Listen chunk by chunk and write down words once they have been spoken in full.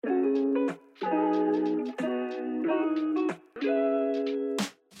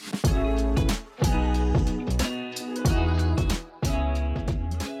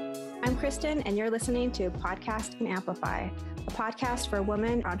Kristen, and you're listening to Podcast and Amplify, a podcast for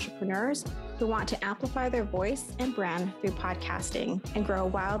women entrepreneurs who want to amplify their voice and brand through podcasting and grow a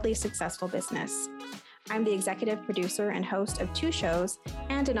wildly successful business. I'm the executive producer and host of 2 shows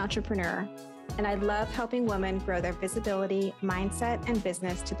and an entrepreneur, and I love helping women grow their visibility, mindset, and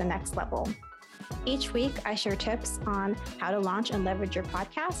business to the next level. Each week, I share tips on how to launch and leverage your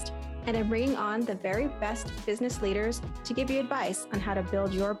podcast, and I'm bringing on the very best business leaders to give you advice on how to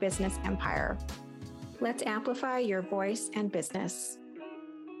build your business empire. Let's amplify your voice and business.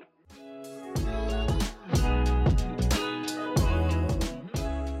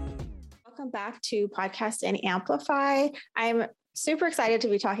 Welcome back to Podcast and Amplify. I'm super excited to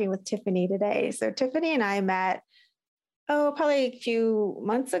be talking with Tiffany today. So Tiffany and I met probably a few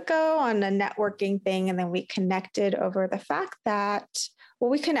months ago on a networking thing. And then we connected over the fact that,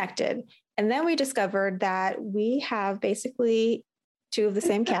 we connected. And then we discovered that we have basically 2 of the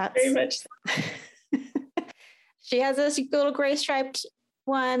same cats. Very much. She has this little gray striped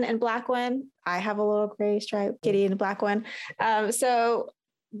one and black one. I have a little gray striped kitty and a black one. So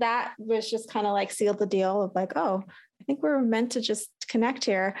that was just kind of like sealed the deal of like, oh, I think we're meant to just connect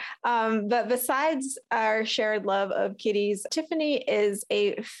here. But besides our shared love of kitties, Tiffany is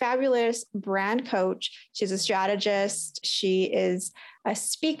a fabulous brand coach. She's a strategist. She is a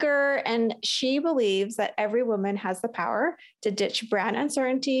speaker, and she believes that every woman has the power to ditch brand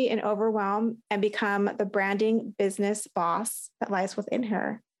uncertainty and overwhelm and become the branding business boss that lies within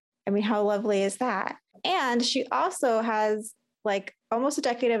her. I mean, how lovely is that? And she also has like almost a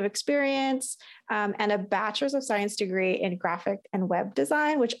decade of experience and a bachelor's of science degree in graphic and web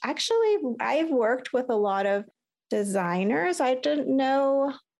design, which actually I've worked with a lot of designers. I didn't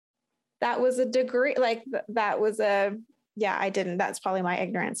know that was a degree, like that was I didn't. That's probably my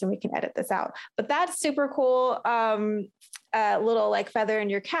ignorance, and we can edit this out. But that's super cool. Little like feather in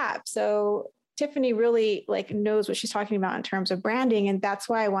your cap. So Tiffany really like knows what she's talking about in terms of branding. And that's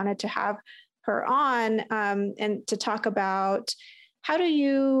why I wanted to have her on and to talk about how do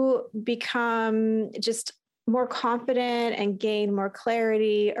you become just more confident and gain more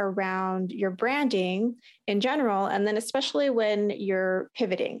clarity around your branding in general, and then especially when you're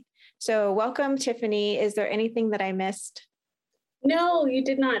pivoting. So welcome, Tiffany. Is there anything that I missed? No, you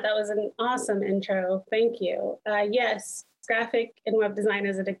did not. That was an awesome intro. Thank you. Yes, graphic and web design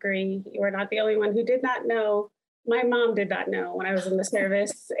is a degree. You are not the only one who did not know. My mom did not know when I was in the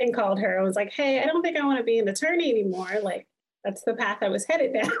service and called her. I was like, hey, I don't think I want to be an attorney anymore. Like, that's the path I was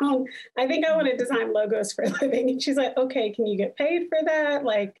headed down. I think I want to design logos for a living. And she's like, okay, can you get paid for that?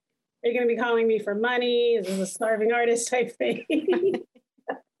 Like, are you going to be calling me for money? Is this a starving artist type thing?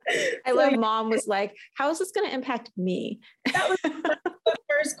 I love mom was like, how is this going to impact me? That was the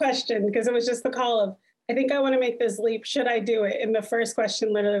first question, because it was just the call of, I think I want to make this leap. Should I do it? And the first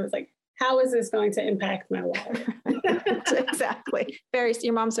question literally was like, how is this going to impact my life? Exactly.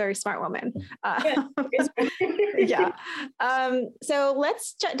 Your mom's a very smart woman. Yeah. So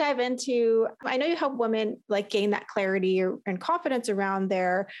let's dive into, I know you help women like gain that clarity and confidence around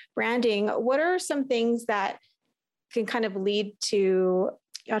their branding. What are some things that can kind of lead to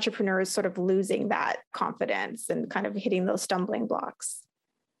entrepreneurs sort of losing that confidence and kind of hitting those stumbling blocks?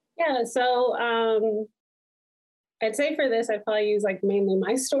 Yeah. So, I'd say for this, I'd probably use like mainly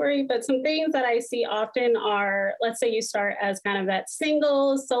my story, but some things that I see often are, let's say you start as kind of that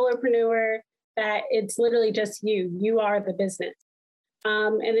single solopreneur, that it's literally just you are the business.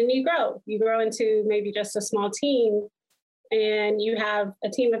 And then you grow into maybe just a small team, and you have a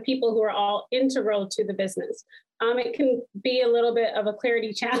team of people who are all integral to the business. It can be a little bit of a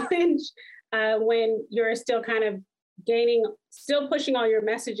clarity challenge when you're still kind of still pushing all your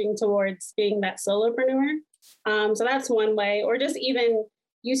messaging towards being that solopreneur. So that's one way, or just even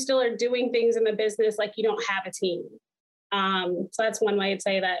you still are doing things in the business like you don't have a team. So that's one way I'd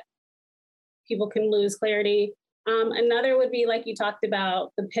say that people can lose clarity. Another would be like you talked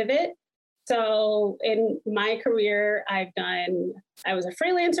about the pivot. So in my career, I was a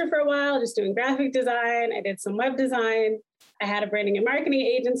freelancer for a while, just doing graphic design. I did some web design. I had a branding and marketing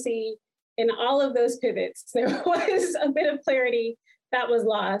agency. In all of those pivots, there was a bit of clarity that was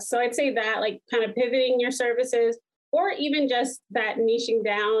lost. So I'd say that like kind of pivoting your services, or even just that niching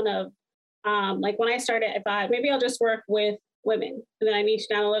down of like when I started, I thought maybe I'll just work with women. And then I niched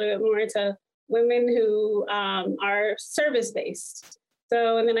down a little bit more to women who are service-based.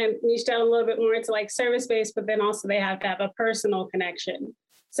 So, and then I niched down a little bit more into like service-based, but then also they have to have a personal connection.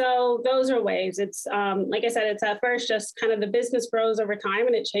 So those are ways. It's like I said, it's at first just kind of the business grows over time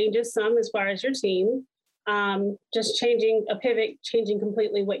and it changes some as far as your team, just changing a pivot, changing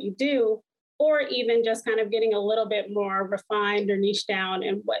completely what you do, or even just kind of getting a little bit more refined or niche down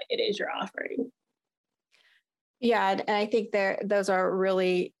in what it is you're offering. Yeah, and I think those are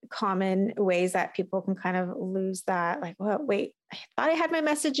really common ways that people can kind of lose that. Like, well, wait, I thought I had my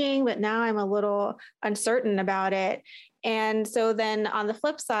messaging, but now I'm a little uncertain about it. And so then on the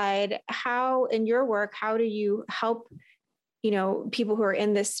flip side, how in your work, how do you help, people who are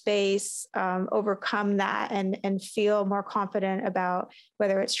in this space overcome that and feel more confident about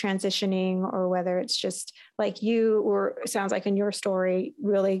whether it's transitioning or whether it's just like you, or it sounds like in your story,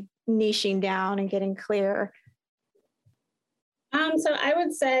 really niching down and getting clear? So I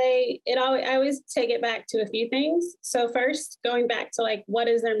would say I always take it back to a few things. So first, going back to like, what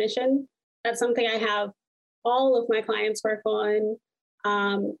is their mission? That's something I have all of my clients work on.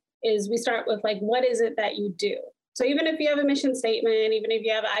 Is we start with like, what is it that you do? So even if you have a mission statement, even if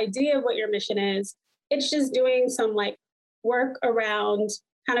you have an idea of what your mission is, it's just doing some like work around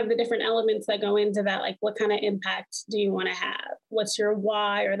kind of the different elements that go into that. Like, what kind of impact do you want to have? What's your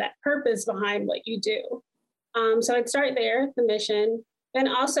why or that purpose behind what you do? So I'd start there, the mission. Then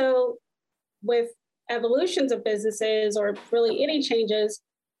also with evolutions of businesses or really any changes,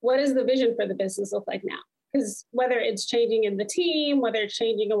 what does the vision for the business look like now? Because whether it's changing in the team, whether it's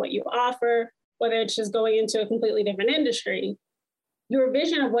changing in what you offer, whether it's just going into a completely different industry, your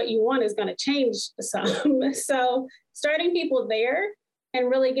vision of what you want is going to change some. So starting people there and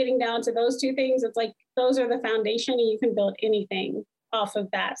really getting down to those two things, it's like those are the foundation and you can build anything off of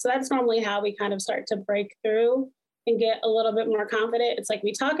that. So that's normally how we kind of start to break through and get a little bit more confident. It's like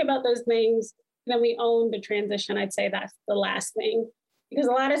we talk about those things, and then we own the transition. I'd say that's the last thing. Because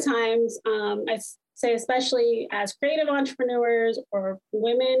a lot of times, I say, especially as creative entrepreneurs or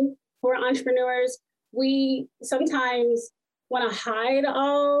women who are entrepreneurs, we sometimes want to hide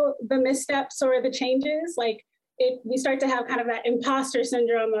all the missteps or the changes. Like we start to have kind of that imposter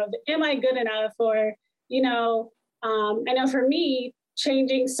syndrome of, am I good enough? Or, I know for me,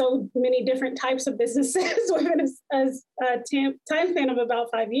 changing so many different types of businesses within a time span of about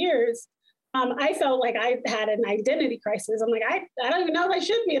 5 years, I felt like I had an identity crisis. I'm like, I don't even know if I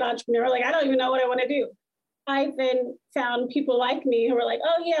should be an entrepreneur. Like, I don't even know what I want to do. I then found people like me who were like,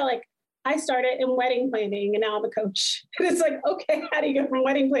 oh yeah, like I started in wedding planning and now I'm a coach. And it's like, okay, how do you go from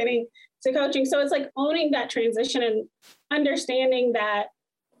wedding planning to coaching? So it's like owning that transition and understanding that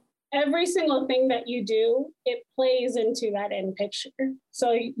every single thing that you do, it plays into that end picture.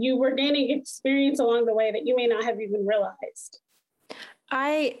 So you were gaining experience along the way that you may not have even realized.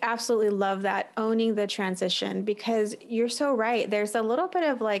 I absolutely love that, owning the transition, because you're so right. There's a little bit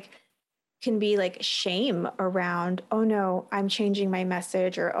of like, can be like shame around, oh no, I'm changing my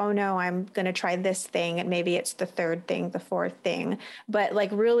message, or oh no, I'm going to try this thing. And maybe it's the third thing, the fourth thing, but like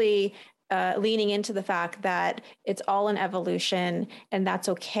really leaning into the fact that it's all an evolution and that's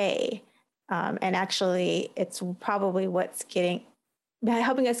okay. And actually, it's probably what's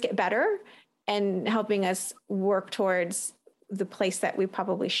helping us get better and helping us work towards the place that we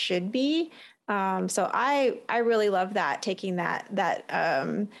probably should be. So I really love that, taking that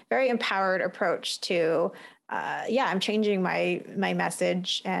very empowered approach to, I'm changing my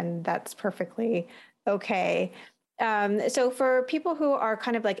message, and that's perfectly okay. So for people who are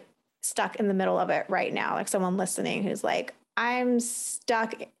kind of like stuck in the middle of it right now, like someone listening who's like, I'm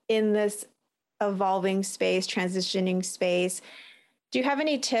stuck in this evolving space, transitioning space, do you have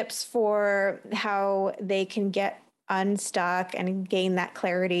any tips for how they can get unstuck and gain that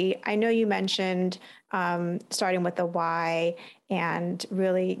clarity? I know you mentioned starting with the why and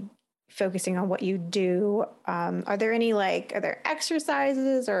really focusing on what you do. Are there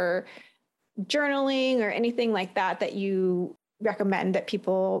exercises or journaling or anything like that you recommend that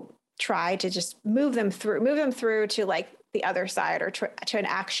people try to just move them through to like the other side, or to an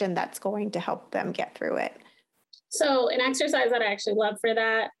action that's going to help them get through it? So an exercise that I actually love for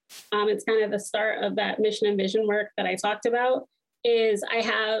that, it's kind of the start of that mission and vision work that I talked about, is I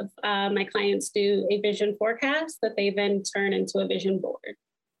have my clients do a vision forecast that they then turn into a vision board.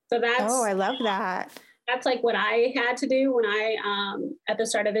 So I love that. That's like what I had to do when I, at the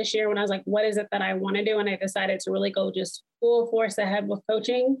start of this year, when I was like, what is it that I want to do? And I decided to really go just full force ahead with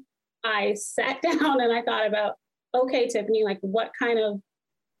coaching. I sat down and I thought about, okay, Tiffany, like what kind of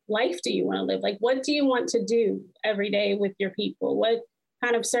life do you want to live? Like, what do you want to do every day with your people? What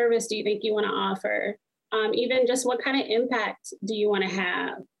kind of service do you think you want to offer? Even just what kind of impact do you want to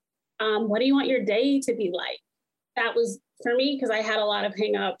have? What do you want your day to be like? That was for me, because I had a lot of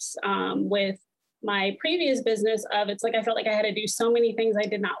hangups with my previous business of, it's like, I felt like I had to do so many things I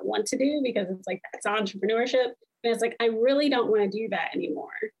did not want to do, because it's like, that's entrepreneurship. And it's like, I really don't want to do that anymore.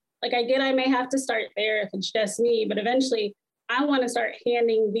 Like I may have to start there if it's just me, but eventually I want to start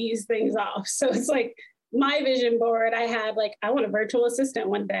handing these things off. So it's like my vision board, I had like, I want a virtual assistant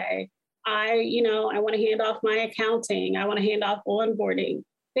one day. I want to hand off my accounting. I want to hand off onboarding,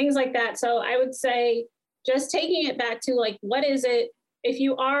 things like that. So I would say just taking it back to like, what is it? If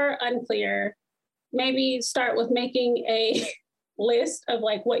you are unclear, maybe start with making a list of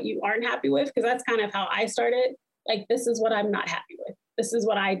like what you aren't happy with, because that's kind of how I started. Like, this is what I'm not happy with. This is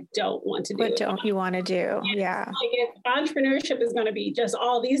what I don't want to do. What don't you want to do? Yeah. Like if entrepreneurship is going to be just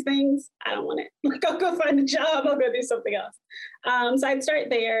all these things, I don't want it. Like, I'll go find a job. I'll go do something else. So I'd start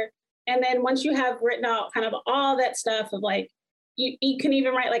there. And then once you have written out kind of all that stuff of like, you can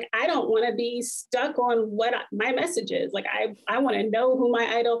even write like, I don't want to be stuck on what my message is. Like, I want to know who my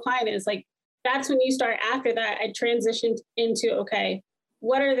ideal client is. Like, that's when you start. After that, I transitioned into, okay,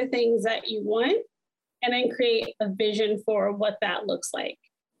 what are the things that you want? And then create a vision for what that looks like.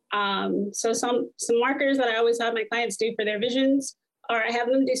 So some markers that I always have my clients do for their visions are, I have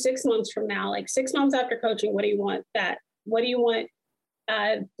them do 6 months from now, like 6 months after coaching, what do you want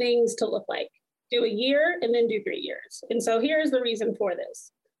things to look like? Do a year and then do 3 years. And so here's the reason for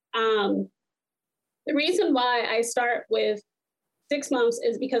this. The reason why I start with 6 months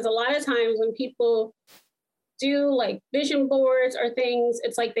is because a lot of times when people do like vision boards or things,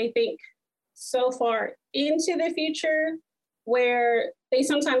 it's like they think so far into the future where they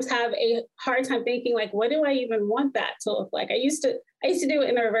sometimes have a hard time thinking like, what do I even want that to look like? I used to do it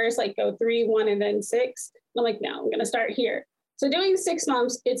in the reverse, like go 3, 1, and then 6. I'm like, no, I'm going to start here. So doing 6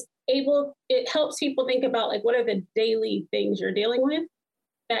 months, it helps people think about like, what are the daily things you're dealing with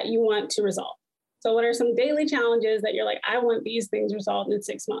that you want to resolve? So what are some daily challenges that you're like, I want these things resolved in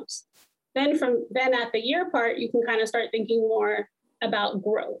 6 months? Then at the year part, you can kind of start thinking more about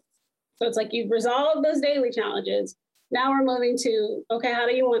growth. So it's like you've resolved those daily challenges. Now we're moving to, okay, how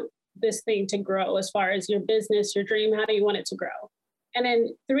do you want this thing to grow as far as your business, your dream? How do you want it to grow? And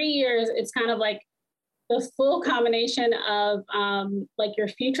in 3 years, it's kind of like the full combination of like your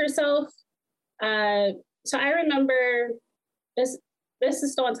future self. So I remember this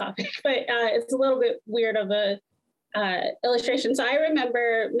is still on topic, but it's a little bit weird of a illustration. So I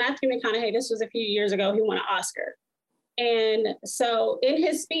remember Matthew McConaughey, this was a few years ago, he won an Oscar. And so in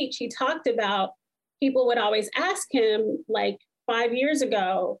his speech, he talked about, people would always ask him like 5 years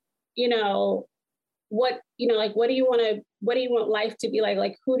ago, what do you want life to be like?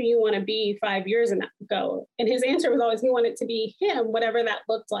 Like, who do you want to be 5 years ago? And his answer was always, he wanted to be him, whatever that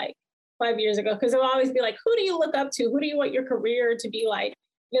looked like 5 years ago. Cause it'll always be like, who do you look up to? Who do you want your career to be like?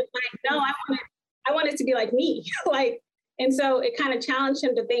 It's like, no, I want it to be like me. And so it kind of challenged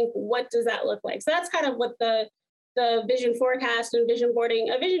him to think, what does that look like? So that's kind of what the vision forecast and vision boarding.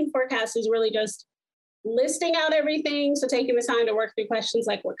 A vision forecast is really just listing out everything. So taking the time to work through questions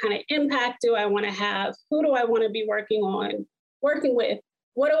like, what kind of impact do I want to have? Who do I want to be working with?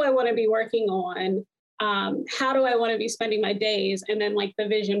 What do I want to be working on? How do I want to be spending my days? And then like the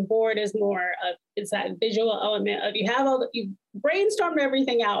vision board is more of, it's that visual element of you brainstormed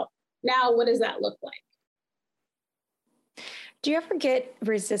everything out. Now, what does that look like? Do you ever get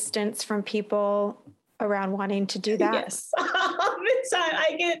resistance from people around wanting to do that? Yes. All the time.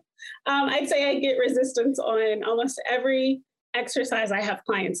 I'd say I get resistance on almost every exercise I have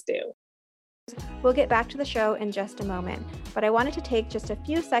clients do. We'll get back to the show in just a moment, but I wanted to take just a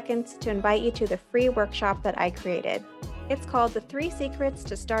few seconds to invite you to the free workshop that I created. It's called The 3 Secrets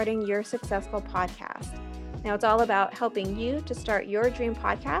to Starting Your Successful Podcast. Now, it's all about helping you to start your dream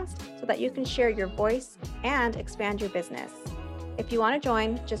podcast so that you can share your voice and expand your business. If you want to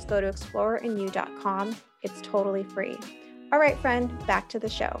join, just go to explorerinYou.com. It's totally free. All right, friend, back to the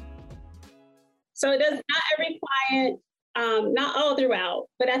show. So it does not every client, not all throughout,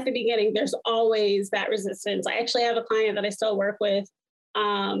 but at the beginning, there's always that resistance. I actually have a client that I still work with,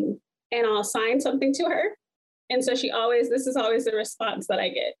 and I'll assign something to her. And so this is always the response that I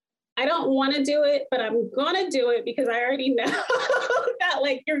get. I don't want to do it, but I'm going to do it because I already know that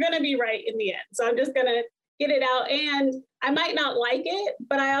like, you're going to be right in the end. So I'm just going to get it out, and I might not like it,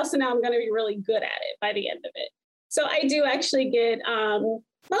 but I also know I'm going to be really good at it by the end of it. So I do actually get,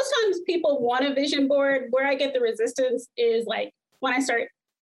 most times people want a vision board. Where I get the resistance is like when I start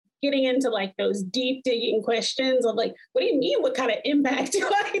getting into like those deep digging questions of like, what do you mean? What kind of impact do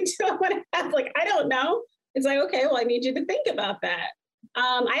I want to have? Like, I don't know. It's like, okay, well, I need you to think about that.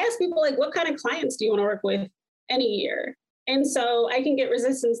 I ask people like, what kind of clients do you want to work with any year? And so I can get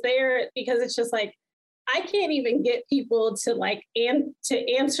resistance there because it's just like, I can't even get people to like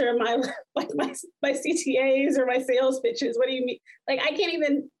to answer my CTAs or my sales pitches. What do you mean? Like, I can't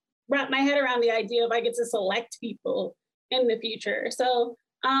even wrap my head around the idea of I get to select people in the future. So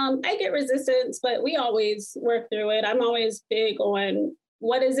I get resistance, but we always work through it. I'm always big on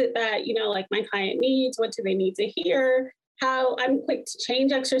what is it that, like my client needs? What do they need to hear? How I'm quick to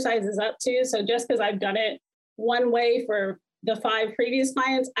change exercises up too. So just because I've done it one way for the 5 previous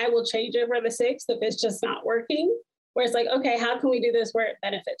clients, I will change it for the 6th if it's just not working. Where it's like, okay, how can we do this where it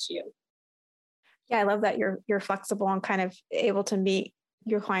benefits you? Yeah, I love that you're flexible and kind of able to meet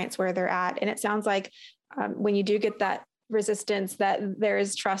your clients where they're at. And it sounds like when you do get that resistance, that there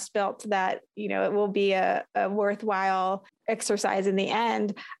is trust built, that it will be a worthwhile exercise in the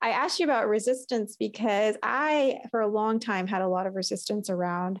end. I asked you about resistance because I, for a long time, had a lot of resistance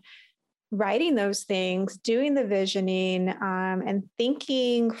around writing those things, doing the visioning, and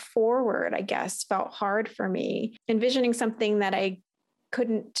thinking forward, I guess, felt hard for me. Envisioning something that I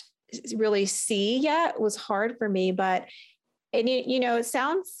couldn't really see yet was hard for me. But, and it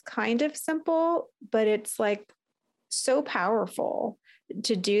sounds kind of simple, but it's like so powerful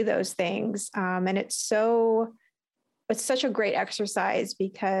to do those things. And it's such a great exercise,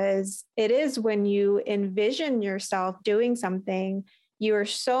 because it is when you envision yourself doing something, you are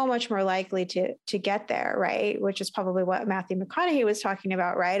so much more likely to get there, right? Which is probably what Matthew McConaughey was talking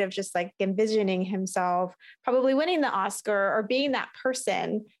about, right? Of just like envisioning himself probably winning the Oscar or being that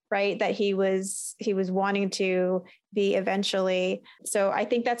person, right? That he was wanting to be eventually. So I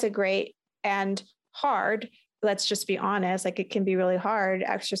think that's a great and hard, let's just be honest, like it can be really hard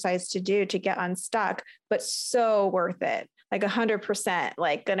exercise to do to get unstuck, but so worth it. Like 100%,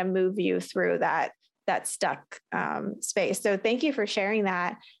 like going to move you through that stuck space. So thank you for sharing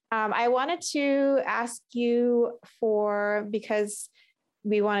that. I wanted to ask you because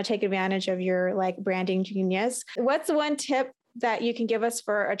we want to take advantage of your like branding genius. What's one tip that you can give us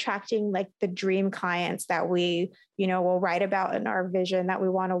for attracting like the dream clients that we, will write about in our vision that we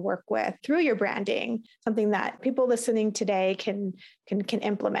want to work with through your branding, something that people listening today can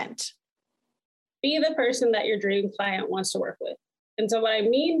implement? Be the person that your dream client wants to work with. And so what I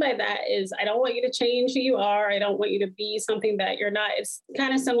mean by that is I don't want you to change who you are. I don't want you to be something that you're not. It's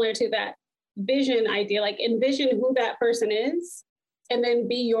kind of similar to that vision idea, like envision who that person is and then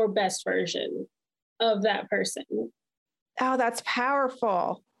be your best version of that person. Oh, that's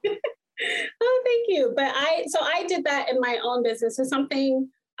powerful. Oh, thank you. But I did that in my own business. It's something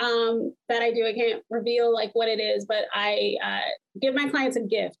that I do. I can't reveal like what it is, but I give my clients a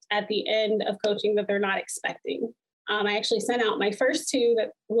gift at the end of coaching that they're not expecting. I actually sent out my first 2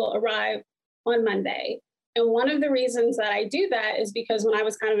 that will arrive on Monday. And one of the reasons that I do that is because when I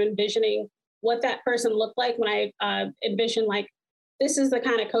was kind of envisioning what that person looked like, when I envisioned like, this is the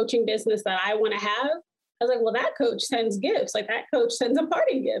kind of coaching business that I want to have, I was like, well, that coach sends gifts. Like that coach sends a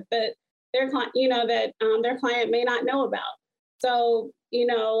party gift that their client, their client may not know about. So,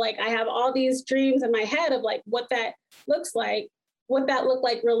 like I have all these dreams in my head of like what that looks like. What that looked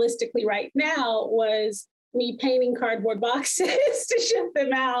like realistically right now was me painting cardboard boxes to ship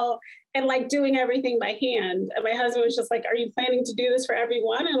them out and like doing everything by hand. And my husband was just like, are you planning to do this for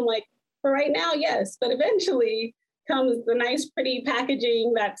everyone? And I'm like, for right now, yes. But eventually comes the nice, pretty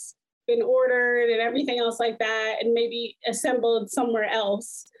packaging that's been ordered and everything else like that, and maybe assembled somewhere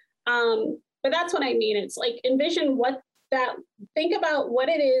else. But that's what I mean. It's like envision think about what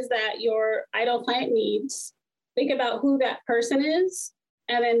it is that your ideal client needs. Think about who that person is,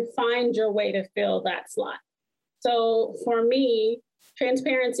 and then find your way to fill that slot. So for me,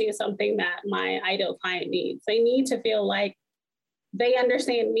 transparency is something that my ideal client needs. They need to feel like they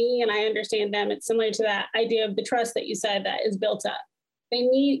understand me and I understand them. It's similar to that idea of the trust that you said that is built up. They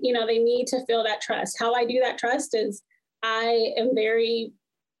need to feel that trust. How I do that trust is I am very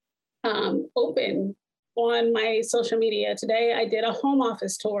open on my social media. Today, I did a home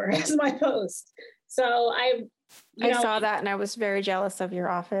office tour as my post. So I saw that and I was very jealous of your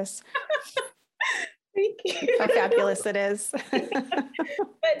office. Thank you. How fabulous it is.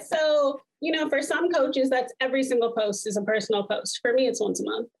 But so, for some coaches, that's every single post is a personal post. For me, it's once a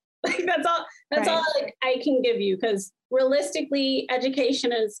month. Like that's all like, I can give you, because realistically,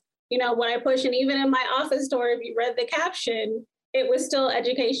 education is, what I push. And even in my office tour, if you read the caption, it was still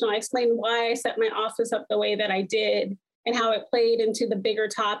educational. I explained why I set my office up the way that I did and how it played into the bigger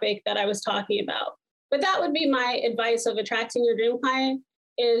topic that I was talking about. But that would be my advice of attracting your dream client.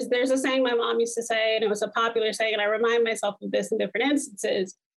 Is there's a saying my mom used to say, and it was a popular saying, and I remind myself of this in different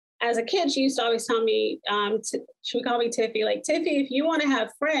instances. As a kid, she used to always tell me, she would call me Tiffy, like, Tiffy, if you want to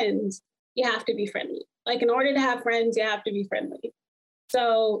have friends, you have to be friendly. Like, in order to have friends, you have to be friendly.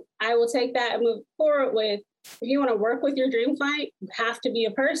 So I will take that and move forward with, if you want to work with your dream client, you have to be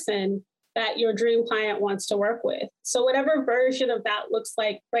a person that your dream client wants to work with. So whatever version of that looks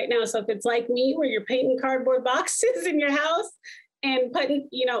like right now. So if it's like me, where you're painting cardboard boxes in your house, and putting,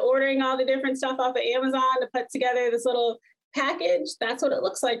 ordering all the different stuff off of Amazon to put together this little package. That's what it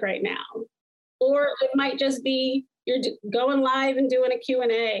looks like right now. Or it might just be you're going live and doing a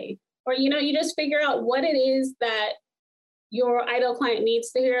Q&A, or, you just figure out what it is that your ideal client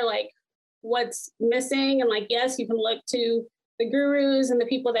needs to hear, like what's missing. And like, yes, you can look to the gurus and the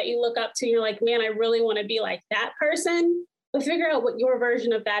people that you look up to. You're like, man, I really want to be like that person. But figure out what your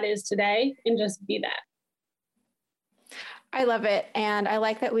version of that is today and just be that. I love it. And I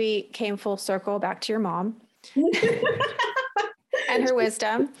like that we came full circle back to your mom and her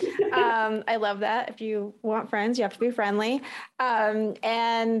wisdom. I love that. If you want friends, you have to be friendly.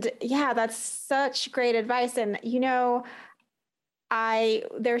 And yeah, that's such great advice. And,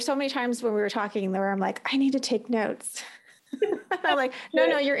 there's so many times when we were talking where I'm like, I need to take notes. I'm like,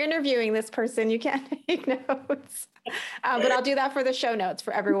 no, you're interviewing this person. You can't take notes. But I'll do that for the show notes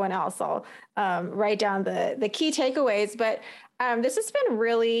for everyone else. I'll write down the key takeaways. But this has been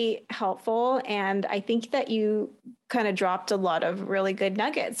really helpful. And I think that you kind of dropped a lot of really good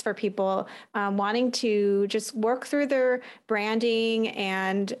nuggets for people wanting to just work through their branding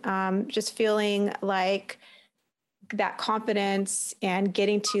and just feeling like that confidence and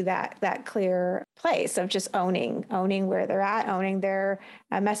getting to that clear place of just owning where they're at, owning their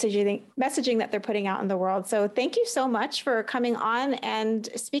messaging that they're putting out in the world. So thank you so much for coming on and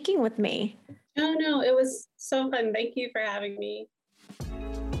speaking with me. Oh, no, it was so fun. Thank you for having me.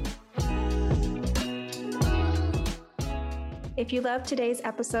 If you loved today's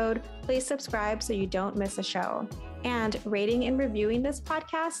episode, please subscribe so you don't miss a show. And rating and reviewing this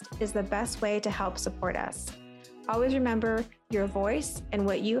podcast is the best way to help support us. Always remember, your voice and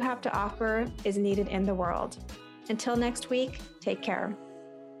what you have to offer is needed in the world. Until next week, take care.